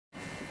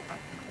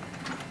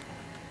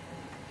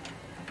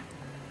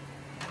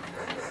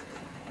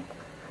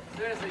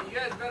Seriously, you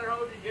guys better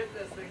hope you get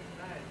this thing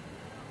tonight.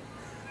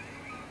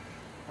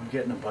 I'm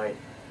getting a bite.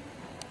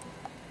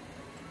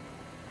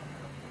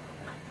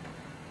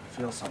 I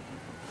feel something.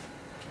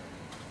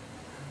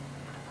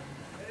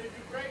 And if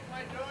you break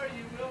my door,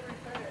 you will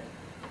repair it.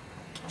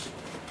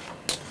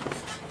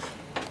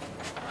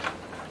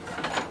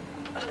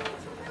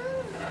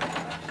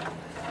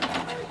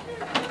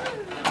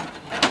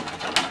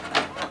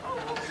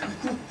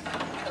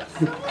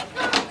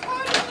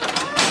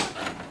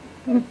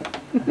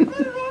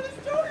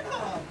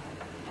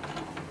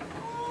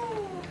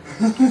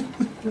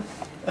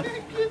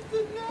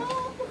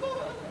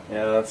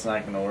 Yeah, that's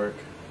not gonna work.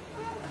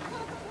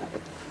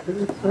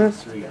 Hey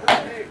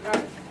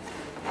guys,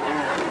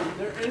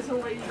 there is a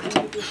way you can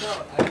get this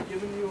out. I've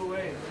given you a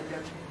way. You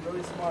guys are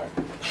really smart.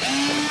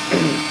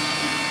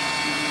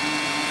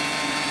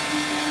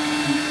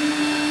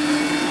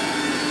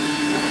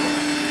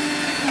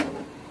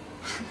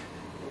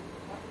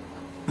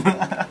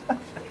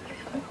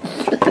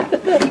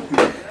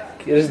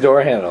 Get his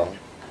door handle.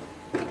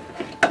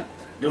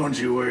 Don't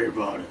you worry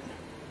about it.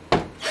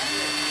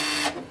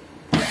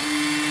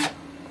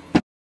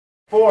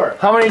 4.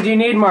 How many do you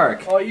need,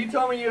 Mark? Oh, you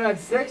told me you had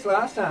 6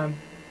 last time.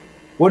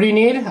 What do you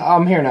need?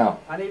 I'm here now.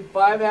 I need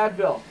 5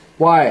 Advil.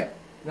 Why?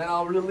 Then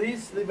I'll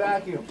release the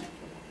vacuum.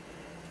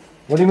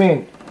 What do you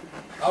mean?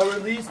 I'll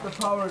release the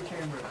power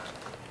chamber.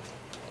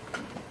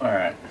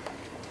 Alright.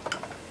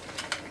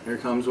 Here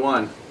comes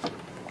one.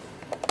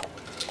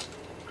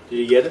 Did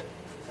you get it?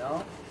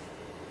 No?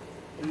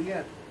 Do it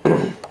again.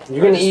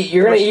 You're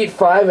gonna eat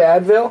 5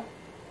 Advil?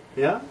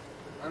 Yeah?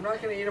 I'm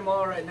not gonna eat them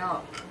all right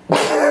now.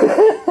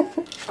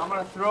 I'm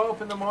gonna throw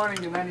up in the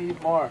morning and then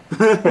eat more.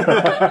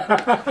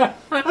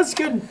 That's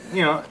good,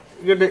 you know,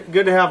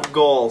 good to have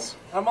goals.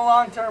 I'm a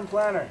long-term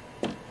planner.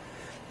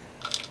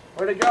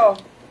 Where'd it go?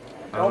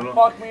 Don't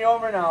fuck me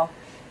over now.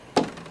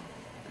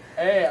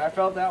 Hey, I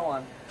felt that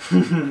one.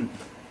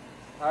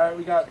 Alright,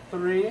 we got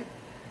 3,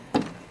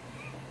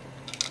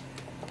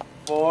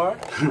 4.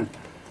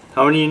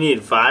 How many do you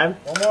need? 5?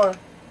 One more.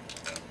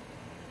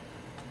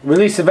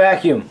 Release the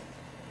vacuum.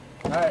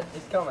 Alright,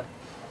 it's coming.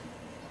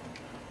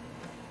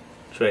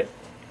 Wait,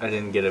 I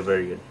didn't get a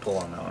very good pull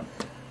on that one.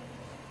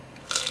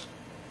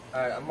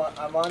 Alright,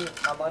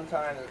 I'm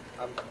untying it.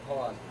 Hold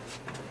on.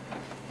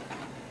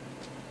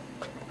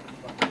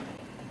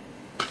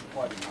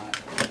 What not?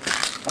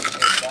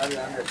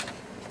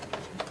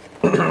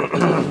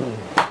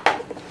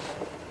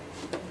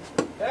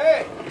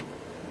 Hey!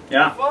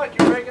 Yeah? Fuck,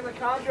 you're breaking the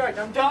contract.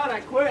 I'm done. I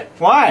quit.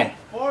 Why?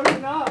 4 is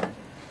enough.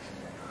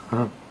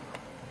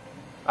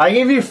 I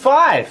gave you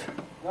 5.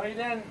 No, you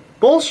didn't.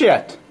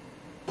 Bullshit.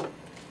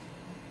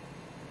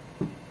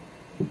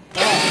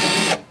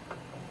 No.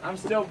 I'm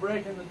still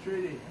breaking the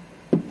treaty.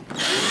 I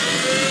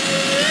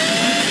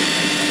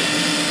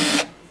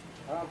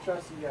don't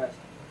trust you guys.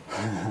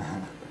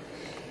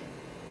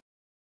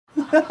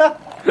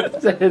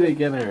 Say it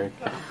again, Eric.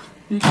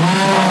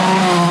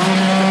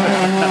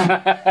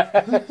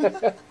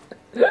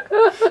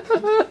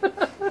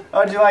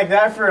 How'd you like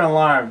that for an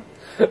alarm?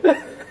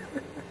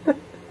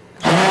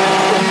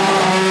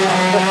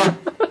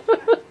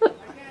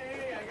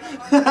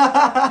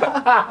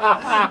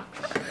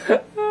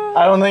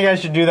 I don't think I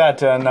should do that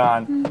to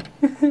Anand.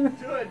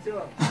 Do it to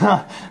him.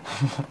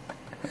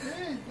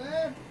 Please,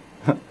 man.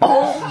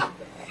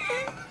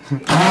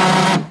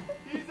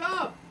 He's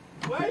up.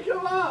 Wake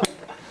him up.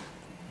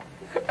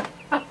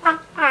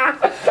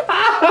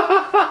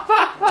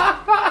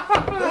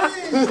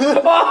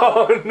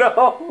 Oh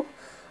no!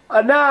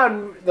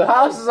 Anand, the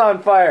house is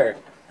on fire.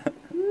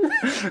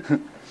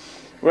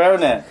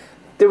 Revenant.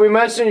 Did we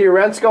mention your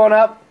rent's going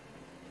up?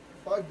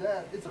 Fuck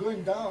that. It's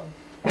going down.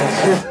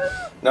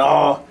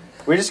 No,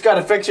 we just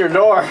gotta fix your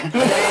door. Hey,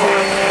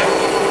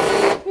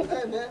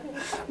 man.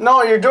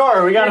 No, your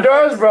door. We got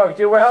Your door's broke,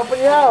 dude. We're helping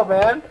you out,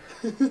 man.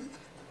 Man,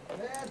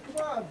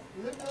 come on.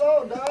 Leave me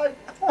alone, dog.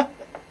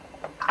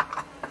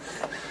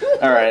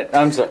 All right,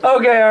 I'm sorry.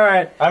 Okay, all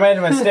right. I made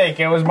a mistake.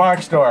 It was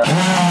Mark's door.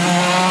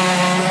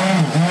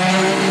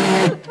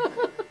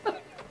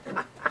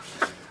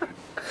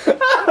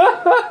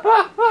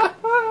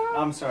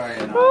 I'm sorry,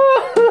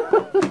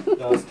 Anand.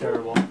 That was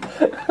terrible.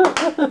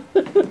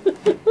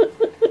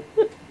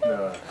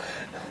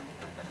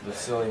 The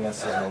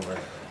silliness is over.